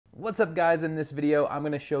What's up guys, in this video I'm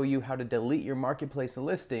going to show you how to delete your marketplace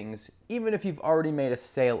listings even if you've already made a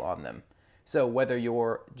sale on them. So whether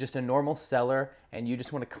you're just a normal seller and you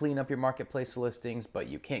just want to clean up your marketplace listings but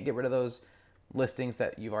you can't get rid of those listings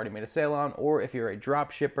that you've already made a sale on, or if you're a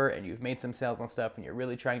drop shipper and you've made some sales on stuff and you're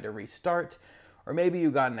really trying to restart, or maybe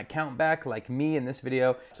you got an account back like me in this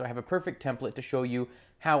video. So I have a perfect template to show you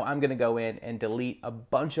how I'm going to go in and delete a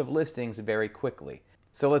bunch of listings very quickly.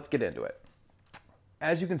 So let's get into it.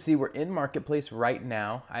 As you can see, we're in Marketplace right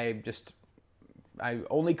now. I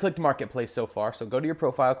only clicked Marketplace so far. So go to your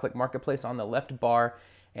profile, click Marketplace on the left bar.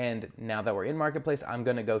 And now that we're in Marketplace, I'm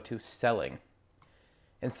going to go to Selling.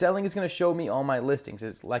 And Selling is going to show me all my listings.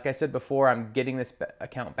 It's, like I said before, I'm getting this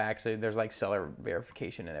account back, so there's like seller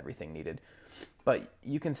verification and everything needed. But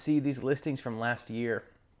you can see these listings from last year.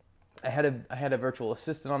 I had a virtual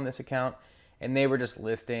assistant on this account, and they were just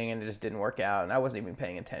listing, and it just didn't work out, and I wasn't even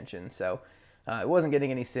paying attention. So it wasn't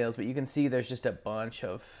getting any sales, but you can see there's just a bunch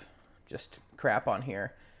of just crap on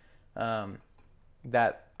here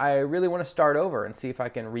that I really want to start over and see if I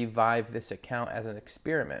can revive this account as an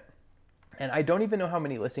experiment. And I don't even know how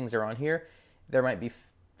many listings are on here. There might be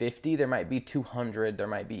 50, there might be 200, there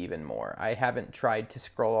might be even more. I haven't tried to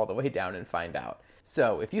scroll all the way down and find out.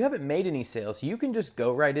 So if you haven't made any sales, you can just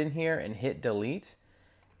go right in here and hit delete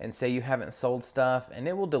and say you haven't sold stuff, and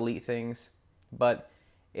it will delete things. But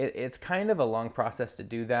it's kind of a long process to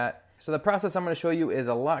do that. So the process I'm going to show you is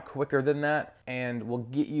a lot quicker than that and will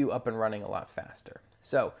get you up and running a lot faster.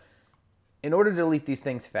 So in order to delete these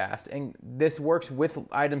things fast, and this works with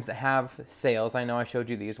items that have sales. I know I showed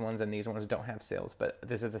you these ones and these ones don't have sales, but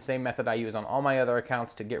this is the same method I use on all my other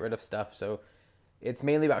accounts to get rid of stuff. So it's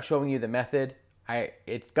mainly about showing you the method.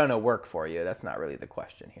 It's going to work for you. That's not really the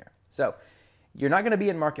question here. So you're not going to be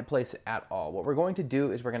in Marketplace at all. What we're going to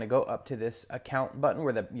do is we're going to go up to this account button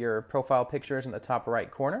where your profile picture is in the top right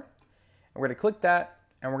corner. And we're going to click that,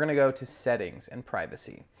 and we're going to go to Settings and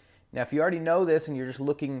Privacy. Now, if you already know this and you're just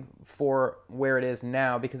looking for where it is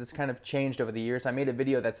now, because it's kind of changed over the years, I made a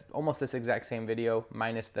video that's almost this exact same video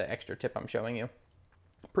minus the extra tip I'm showing you.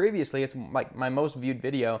 Previously, it's like my most viewed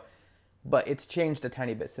video, but it's changed a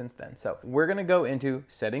tiny bit since then. So we're going to go into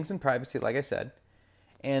Settings and Privacy, like I said.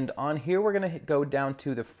 And on here, we're going to go down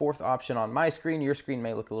to the fourth option on my screen. Your screen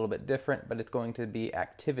may look a little bit different, but it's going to be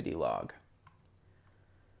Activity Log.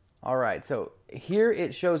 All right, so here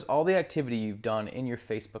it shows all the activity you've done in your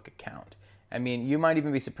Facebook account. I mean, you might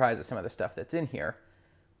even be surprised at some of the stuff that's in here,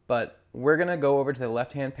 but we're going to go over to the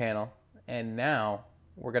left-hand panel, and now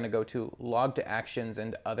we're going to go to Log to Actions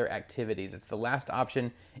and Other Activities. It's the last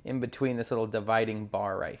option in between this little dividing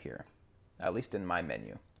bar right here, at least in my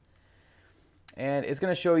menu. And it's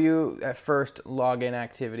going to show you at first login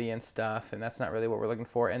activity and stuff, and that's not really what we're looking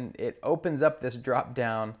for. And it opens up this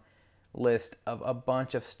drop-down list of a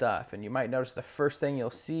bunch of stuff. And you might notice the first thing you'll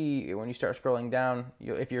see when you start scrolling down,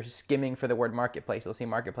 if you're skimming for the word marketplace, you'll see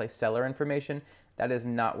marketplace seller information. That is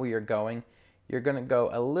not where you're going. You're going to go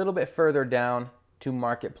a little bit further down to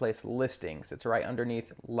marketplace listings. It's right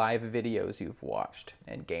underneath live videos you've watched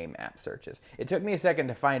and game app searches. It took me a second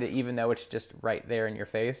to find it, even though it's just right there in your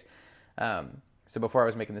face. So before I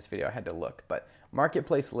was making this video, I had to look, but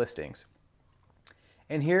marketplace listings.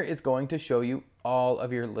 And here it's going to show you all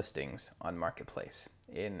of your listings on Marketplace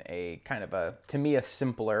in a kind of to me, a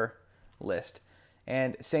simpler list.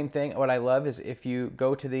 And same thing, what I love is if you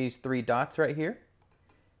go to these three dots right here,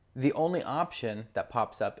 the only option that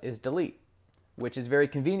pops up is delete, which is very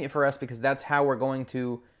convenient for us because that's how we're going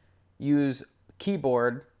to use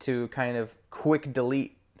keyboard to kind of quick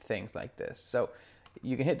delete things like this. So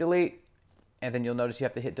you can hit delete, and then you'll notice you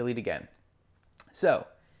have to hit delete again. So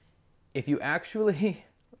if you actually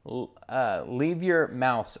leave your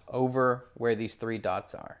mouse over where these three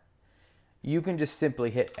dots are, you can just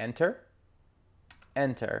simply hit enter,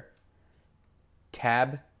 enter,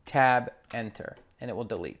 tab, tab, enter, and it will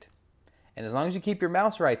delete. And as long as you keep your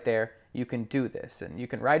mouse right there, you can do this. And you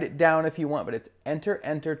can write it down if you want, but it's enter,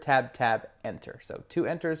 enter, tab, tab, enter. So 2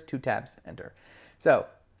 enters, 2 tabs, enter. So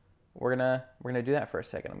we're gonna do that for a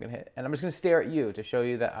second. I'm gonna hit, and I'm just gonna stare at you to show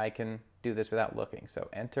you that I can do this without looking. So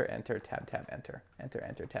enter, enter, tab, tab, enter, enter,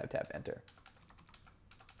 enter, tab, tab, enter.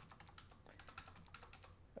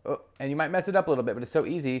 Oh, and you might mess it up a little bit, but it's so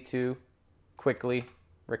easy to quickly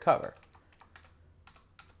recover.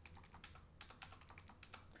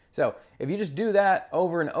 So if you just do that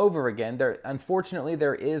over and over again, unfortunately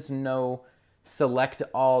there is no select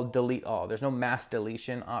all, delete all. There's no mass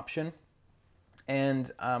deletion option.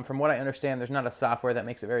 And from what I understand, there's not a software that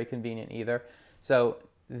makes it very convenient either. So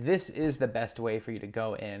this is the best way for you to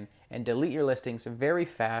go in and delete your listings very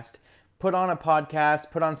fast. Put on a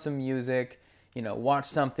podcast, put on some music, watch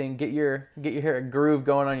something, get your groove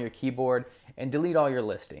going on your keyboard, and delete all your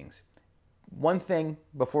listings. One thing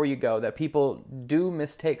before you go that people do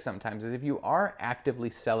mistake sometimes is if you are actively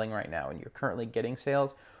selling right now and you're currently getting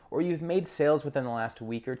sales, or you've made sales within the last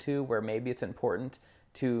week or two where maybe it's important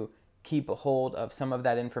to keep a hold of some of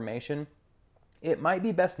that information, it might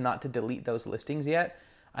be best not to delete those listings yet.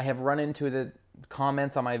 I have run into the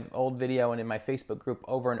comments on my old video and in my Facebook group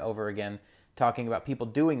over and over again talking about people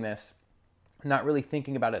doing this, not really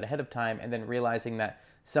thinking about it ahead of time, and then realizing that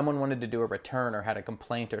someone wanted to do a return or had a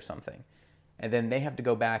complaint or something. And then they have to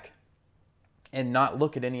go back and not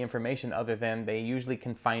look at any information other than they usually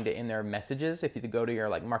can find it in their messages. If you go to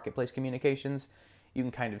your marketplace communications, you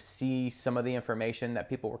can kind of see some of the information that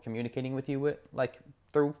people were communicating with you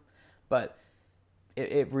through. But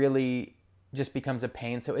it really just becomes a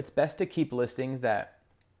pain. So it's best to keep listings that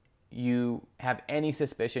you have any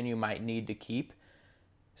suspicion you might need to keep.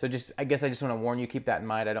 So I guess I just want to warn you, keep that in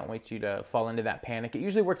mind. I don't want you to fall into that panic. It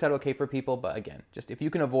usually works out okay for people, but again, just if you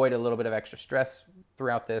can avoid a little bit of extra stress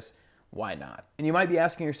throughout this, why not? And you might be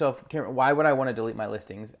asking yourself, Cameron, why would I want to delete my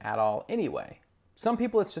listings at all anyway? Some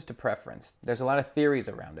people, it's just a preference. There's a lot of theories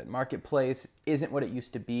around it. Marketplace isn't what it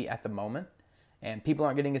used to be at the moment, and people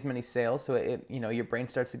aren't getting as many sales, so your brain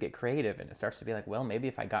starts to get creative, and it starts to be like, well, maybe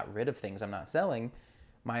if I got rid of things I'm not selling,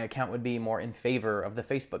 my account would be more in favor of the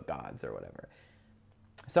Facebook gods or whatever.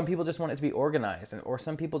 Some people just want it to be organized, or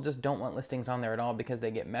some people just don't want listings on there at all because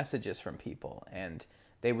they get messages from people and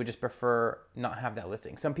they would just prefer not have that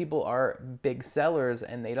listing. Some people are big sellers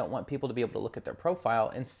and they don't want people to be able to look at their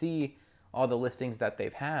profile and see all the listings that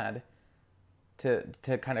they've had to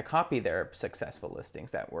kind of copy their successful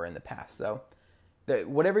listings that were in the past. So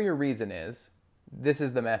whatever your reason is, this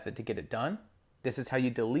is the method to get it done. This is how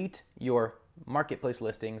you delete your marketplace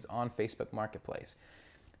listings on Facebook Marketplace.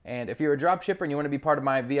 And if you're a dropshipper and you want to be part of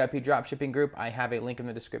my VIP dropshipping group, I have a link in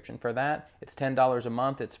the description for that. It's $10 a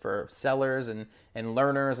month. It's for sellers and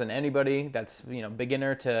learners and anybody that's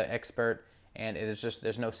beginner to expert. And it is just,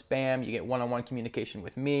 there's no spam. You get one-on-one communication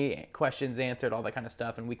with me, questions answered, all that kind of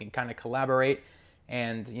stuff, and we can kind of collaborate.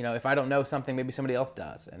 And if I don't know something, maybe somebody else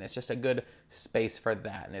does. And it's just a good space for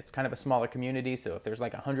that. And it's kind of a smaller community. So if there's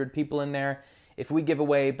 100 people in there, if we give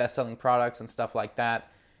away best-selling products and stuff like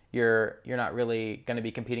that, you're not really going to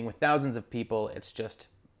be competing with thousands of people. It's just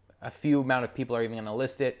a few amount of people are even going to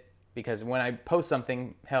list it, because when I post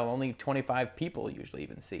something, hell, only 25 people usually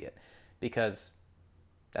even see it, because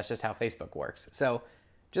that's just how Facebook works. So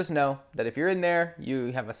just know that if you're in there,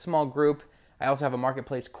 you have a small group. I also have a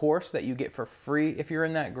marketplace course that you get for free if you're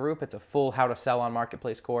in that group. It's a full how to sell on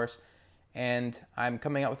marketplace course. And I'm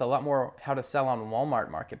coming out with a lot more how to sell on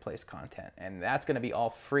Walmart marketplace content. And that's going to be all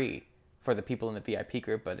free for the people in the VIP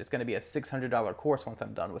group, but it's going to be a $600 course once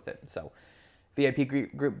I'm done with it. So VIP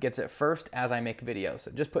group gets it first as I make videos.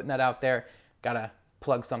 So just putting that out there, gotta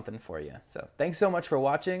plug something for you. So thanks so much for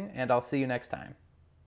watching, and I'll see you next time.